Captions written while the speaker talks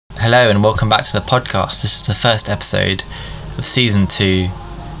Hello and welcome back to the podcast. This is the first episode of season 2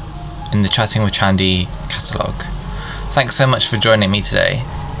 in the Chatting with Chandy catalogue. Thanks so much for joining me today.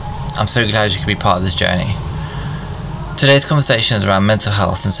 I'm so glad you could be part of this journey. Today's conversation is around mental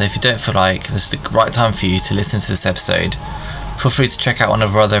health, and so if you don't feel like this is the right time for you to listen to this episode, feel free to check out one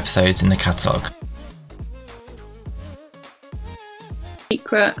of our other episodes in the catalogue.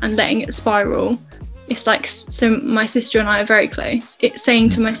 Secret and letting it spiral. It's like, so my sister and I are very close. It's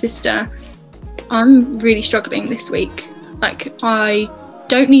saying to my sister, I'm really struggling this week. Like, I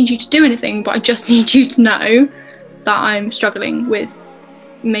don't need you to do anything, but I just need you to know that I'm struggling with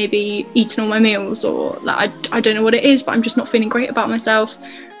maybe eating all my meals, or like I don't know what it is, but I'm just not feeling great about myself.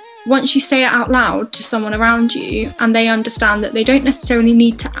 Once you say it out loud to someone around you and they understand that they don't necessarily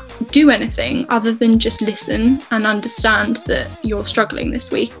need to do anything other than just listen and understand that you're struggling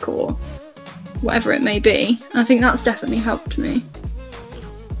this week or whatever it may be, I think that's definitely helped me.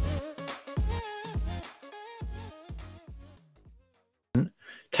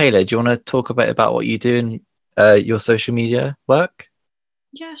 Taylor, do you want to talk a bit about what you do in your social media work?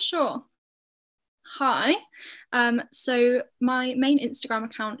 Yeah, sure. Hi. So my main Instagram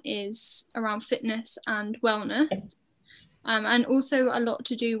account is around fitness and wellness, and also a lot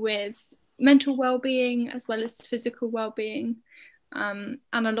to do with mental well-being as well as physical well-being, and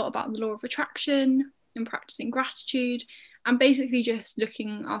a lot about the law of attraction and practicing gratitude, and basically just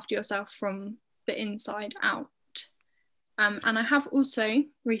looking after yourself from the inside out. And I have also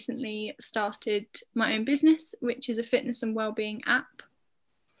recently started my own business, which is a fitness and wellbeing app,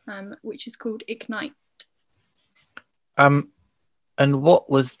 which is called Ignite. And what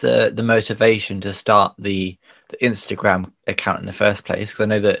was the motivation to start the Instagram account in the first place? Because I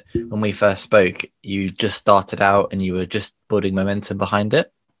know that when we first spoke, you just started out and you were just building momentum behind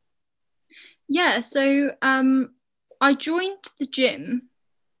it. Yeah, so I joined the gym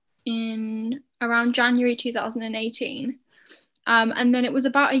in around January 2018. And then it was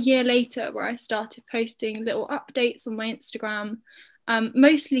about a year later where I started posting little updates on my Instagram,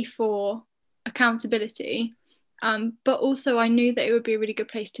 mostly for accountability. But also I knew that it would be a really good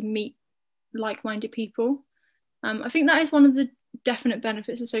place to meet like-minded people. I think that is one of the definite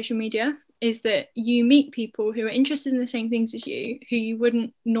benefits of social media, is that you meet people who are interested in the same things as you, who you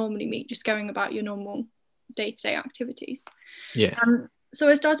wouldn't normally meet just going about your normal day-to-day activities. Yeah. So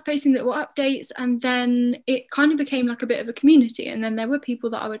I started posting little updates, and then it kind of became like a bit of a community. And then there were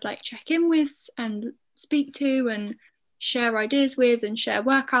people that I would like check in with and speak to and share ideas with and share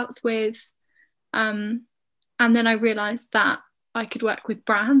workouts with. And then I realised that I could work with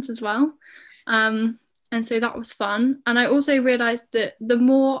brands as well. And so that was fun. And I also realised that the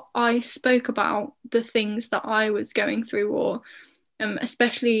more I spoke about the things that I was going through, or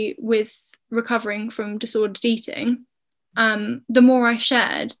especially with recovering from disordered eating, the more I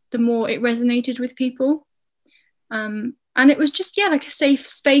shared, the more it resonated with people. And it was just, like a safe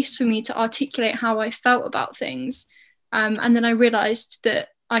space for me to articulate how I felt about things. And then I realised that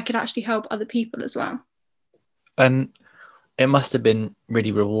I could actually help other people as well. And it must have been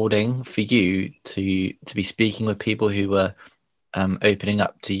really rewarding for you to be speaking with people who were opening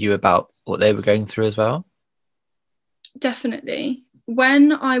up to you about what they were going through as well. Definitely.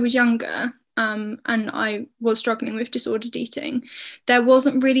 When I was younger, and I was struggling with disordered eating, there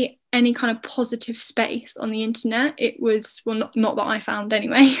wasn't really any kind of positive space on the internet. It was, well, not that I found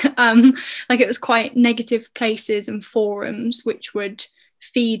anyway. Like, it was quite negative places and forums which would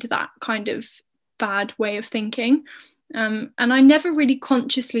feed that kind of bad way of thinking. And I never really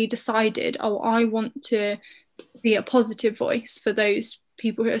consciously decided, I want to be a positive voice for those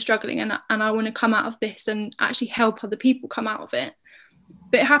people who are struggling, and I want to come out of this and actually help other people come out of it.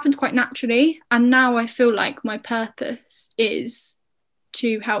 But it happened quite naturally, and now I feel like my purpose is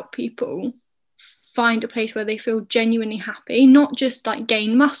to help people find a place where they feel genuinely happy, not just like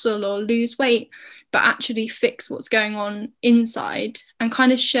gain muscle or lose weight, but actually fix what's going on inside and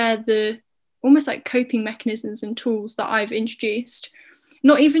kind of share the almost like coping mechanisms and tools that I've introduced,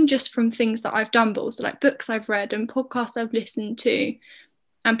 not even just from things that I've done, but also like books I've read and podcasts I've listened to,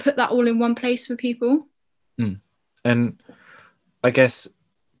 and put that all in one place for people. And I guess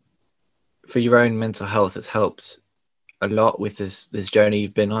for your own mental health, it's helped a lot with this journey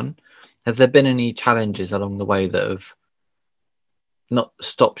you've been on. Has there been any challenges along the way that have not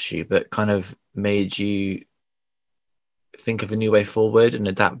stopped you, but kind of made you think of a new way forward and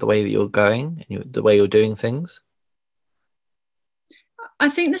adapt the way that you're going and the way you're doing things? I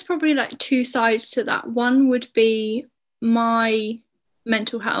think there's probably like two sides to that. One would be my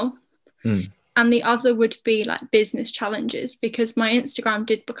mental health, and the other would be like business challenges, because my Instagram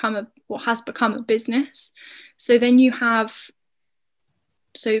has become a business. So then you have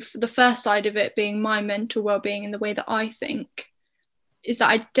So for the first side of it being my mental well-being and the way that I think, is that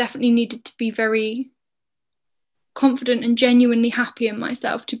I definitely needed to be very confident and genuinely happy in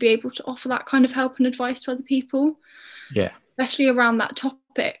myself to be able to offer that kind of help and advice to other people. Yeah. Especially around that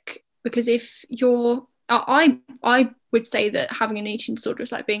topic, because if you're, I would say that having an eating disorder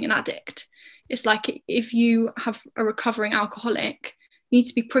is like being an addict. It's like if you have a recovering alcoholic, you need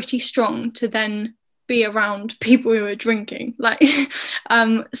to be pretty strong to then be around people who are drinking. Like,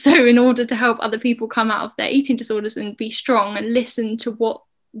 so in order to help other people come out of their eating disorders and be strong and listen to what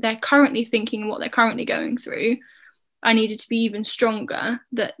they're currently thinking and what they're currently going through, I needed to be even stronger,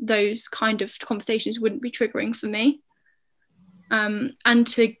 that those kind of conversations wouldn't be triggering for me. And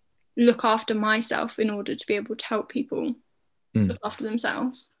to look after myself in order to be able to help people look after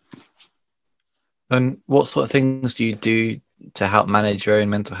themselves. And what sort of things do you do to help manage your own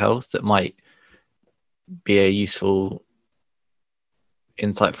mental health that might be a useful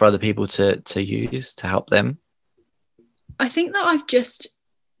insight for other people to use to help them? I think that I've just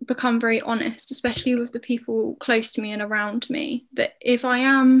become very honest, especially with the people close to me and around me, that if I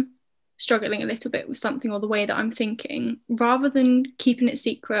am struggling a little bit with something or the way that I'm thinking, rather than keeping it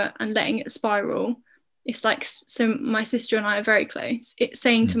secret and letting it spiral, it's like, so my sister and I are very close. It's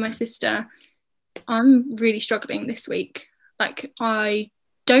saying to my sister, I'm really struggling this week. Like, I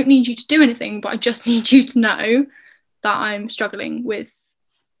don't need you to do anything, but I just need you to know that I'm struggling with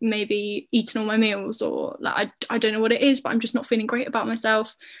maybe eating all my meals, or like I don't know what it is, but I'm just not feeling great about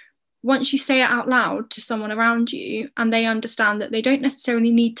myself. Once you say it out loud to someone around you and they understand that they don't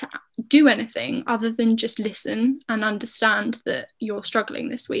necessarily need to do anything other than just listen and understand that you're struggling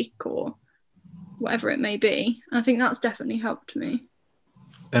this week or whatever it may be, I think that's definitely helped me.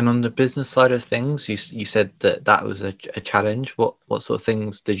 And on the business side of things, you said that was a challenge. What sort of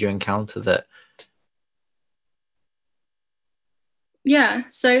things did you encounter that? Yeah,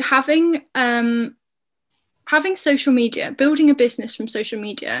 so having social media, building a business from social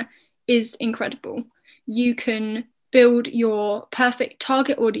media is incredible. You can build your perfect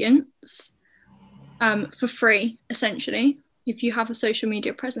target audience for free, essentially. If you have a social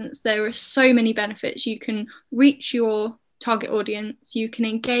media presence, there are so many benefits. You can reach your target audience, you can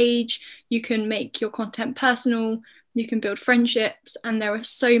engage, you can make your content personal, you can build friendships, and there are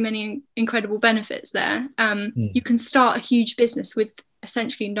so many incredible benefits there. You can start a huge business with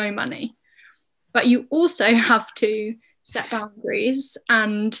essentially no money, but you also have to set boundaries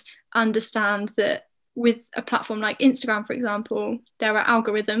and understand that with a platform like Instagram, for example, there are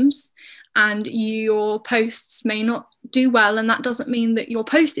algorithms and your posts may not do well, and that doesn't mean that your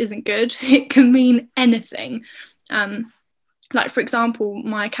post isn't good. It can mean anything. Like, for example,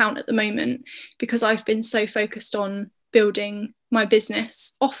 my account at the moment, because I've been so focused on building my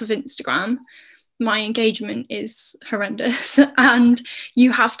business off of Instagram, my engagement is horrendous. And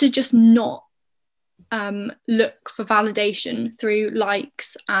you have to just not look for validation through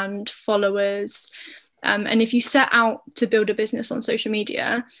likes and followers. And if you set out to build a business on social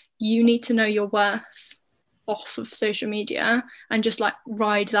media, you need to know your worth off of social media and just like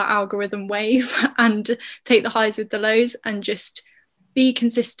ride that algorithm wave and take the highs with the lows and just be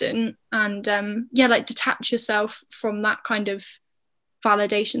consistent and like detach yourself from that kind of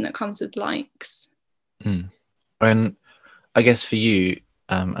validation that comes with likes. And I guess for you,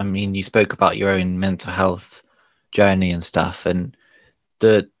 I mean, you spoke about your own mental health journey and stuff, and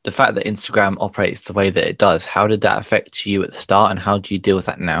the fact that Instagram operates the way that it does, how did that affect you at the start, and how do you deal with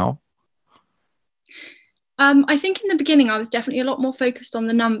that now? I think in the beginning I was definitely a lot more focused on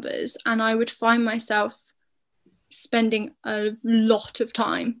the numbers, and I would find myself spending a lot of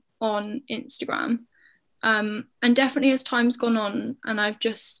time on Instagram. And definitely as time's gone on and I've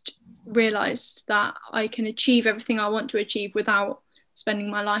just realised that I can achieve everything I want to achieve without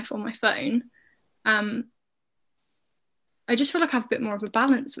spending my life on my phone, I just feel like I have a bit more of a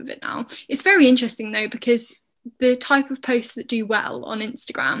balance with it now. It's very interesting though, because the type of posts that do well on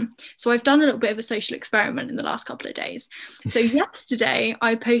Instagram, so I've done a little bit of a social experiment in the last couple of days. So yesterday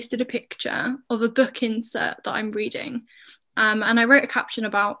I posted a picture of a book insert that I'm reading, and I wrote a caption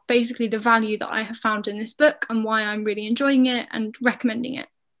about basically the value that I have found in this book and why I'm really enjoying it and recommending it.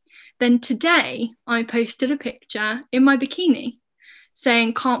 Then today I posted a picture in my bikini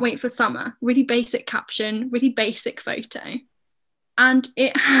saying can't wait for summer, really basic caption, really basic photo. And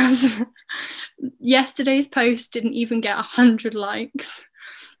it has, yesterday's post didn't even get 100 likes.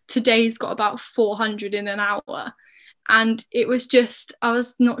 Today's got about 400 in an hour. And it was just, I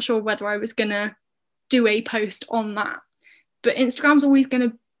was not sure whether I was going to do a post on that. But Instagram's always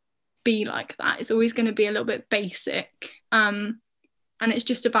going to be like that. It's always going to be a little bit basic. And it's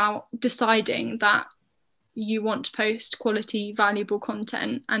just about deciding that you want to post quality, valuable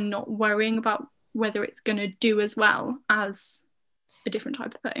content and not worrying about whether it's going to do as well as a different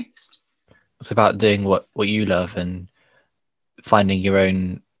type of post. It's about doing what you love and finding your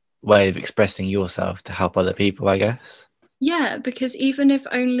own way of expressing yourself to help other people, I guess. Yeah, because even if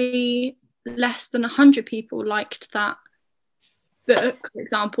only less than 100 people liked that book, for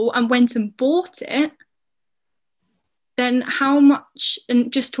example, and went and bought it, then how much,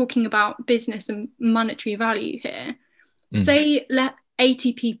 and just talking about business and monetary value here, say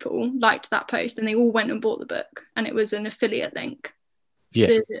 80 people liked that post and they all went and bought the book and it was an affiliate link. Yeah.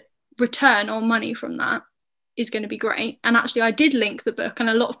 The return on money from that is going to be great. And actually I did link the book and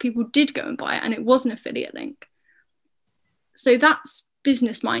a lot of people did go and buy it and it was an affiliate link. So that's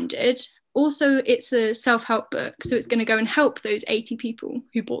business minded. Also, it's a self-help book, so it's going to go and help those 80 people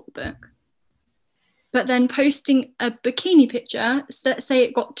who bought the book. But then posting a bikini picture, let's say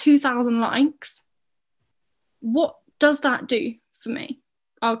it got 2,000 likes, what does that do for me?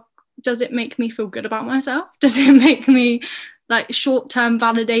 Does it make me feel good about myself? Does it make me like short-term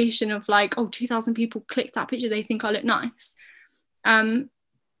validation of like, oh, 2,000 people clicked that picture, they think I look nice?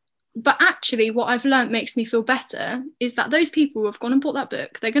 But actually what I've learned makes me feel better is that those people who have gone and bought that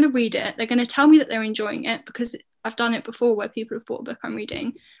book, they're going to read it, they're going to tell me that they're enjoying it, because I've done it before where people have bought a book I'm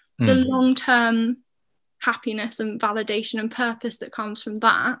reading. The long-term happiness and validation and purpose that comes from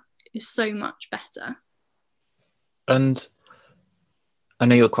that is so much better. And I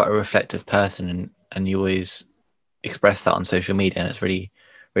know you're quite a reflective person and you always express that on social media, and it's really,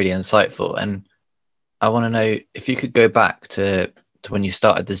 really insightful. And I want to know if you could go back to when you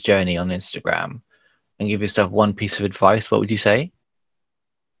started this journey on Instagram and give yourself one piece of advice, what would you say?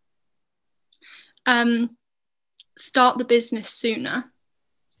 Start the business sooner,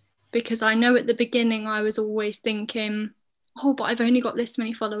 because I know at the beginning I was always thinking, oh, but I've only got this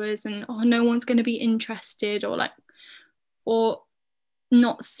many followers and oh, no one's going to be interested, or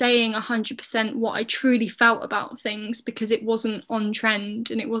not saying 100% what I truly felt about things because it wasn't on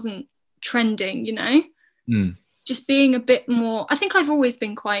trend and it wasn't trending, you know? Just being a bit more, I think I've always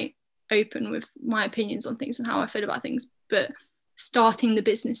been quite open with my opinions on things and how I feel about things, but starting the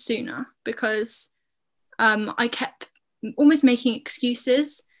business sooner, because I kept almost making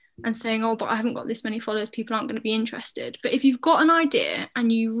excuses and saying, oh, but I haven't got this many followers, people aren't going to be interested. But if you've got an idea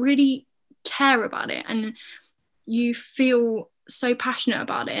and you really care about it and you feel so passionate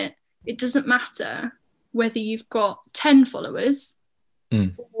about it, it doesn't matter whether you've got 10 followers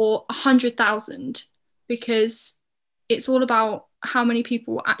or 100,000, because it's all about how many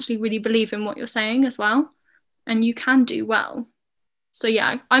people actually really believe in what you're saying as well, and you can do well. So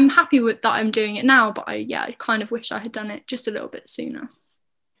yeah, I'm happy with that I'm doing it now, but I kind of wish I had done it just a little bit sooner.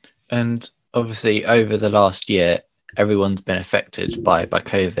 And obviously over the last year, everyone's been affected by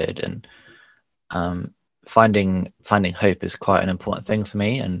COVID, and finding hope is quite an important thing for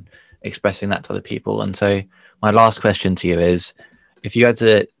me, and expressing that to other people. And so my last question to you is, if you had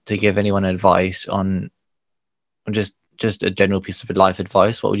to give anyone advice on just a general piece of life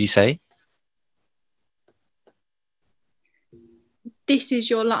advice, what would you say? This is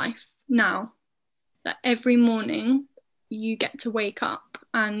your life now. That every morning you get to wake up,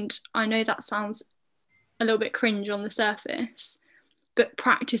 and I know that sounds a little bit cringe on the surface, but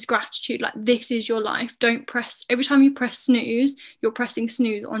practice gratitude. Like, this is your life. Don't press, every time you press snooze, you're pressing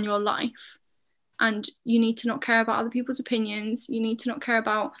snooze on your life. And you need to not care about other people's opinions. You need to not care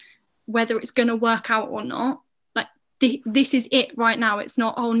about whether it's going to work out or not. Like, this is it right now. It's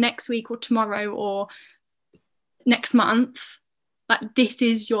not, oh, next week or tomorrow or next month. Like, this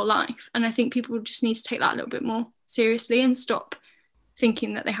is your life. And I think people just need to take that a little bit more seriously and stop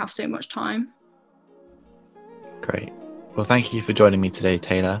thinking that they have so much time. Great. Well, thank you for joining me today,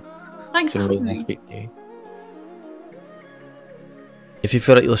 Taylor. Thanks for having me. Nice to speak to you. If you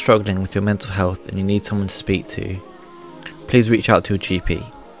feel like you're struggling with your mental health and you need someone to speak to, please reach out to your GP.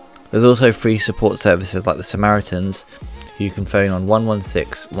 There's also free support services like the Samaritans, who you can phone on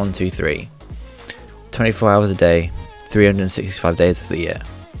 116 123, 24 hours a day, 365 days of the year.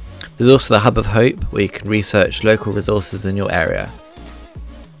 There's also the Hub of Hope, where you can research local resources in your area.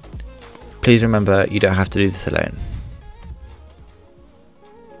 Please remember, you don't have to do this alone.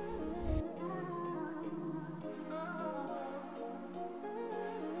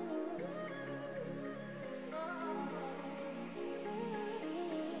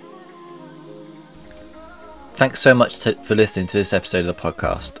 Thanks so much for listening to this episode of the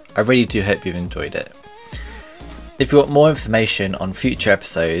podcast. I really do hope you've enjoyed it. If you want more information on future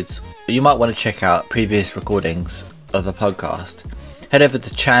episodes, or you might want to check out previous recordings of the podcast, head over to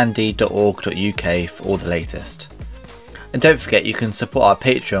chandy.org.uk for all the latest. And don't forget, you can support our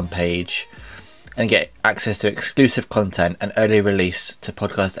Patreon page and get access to exclusive content and early release to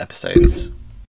podcast episodes.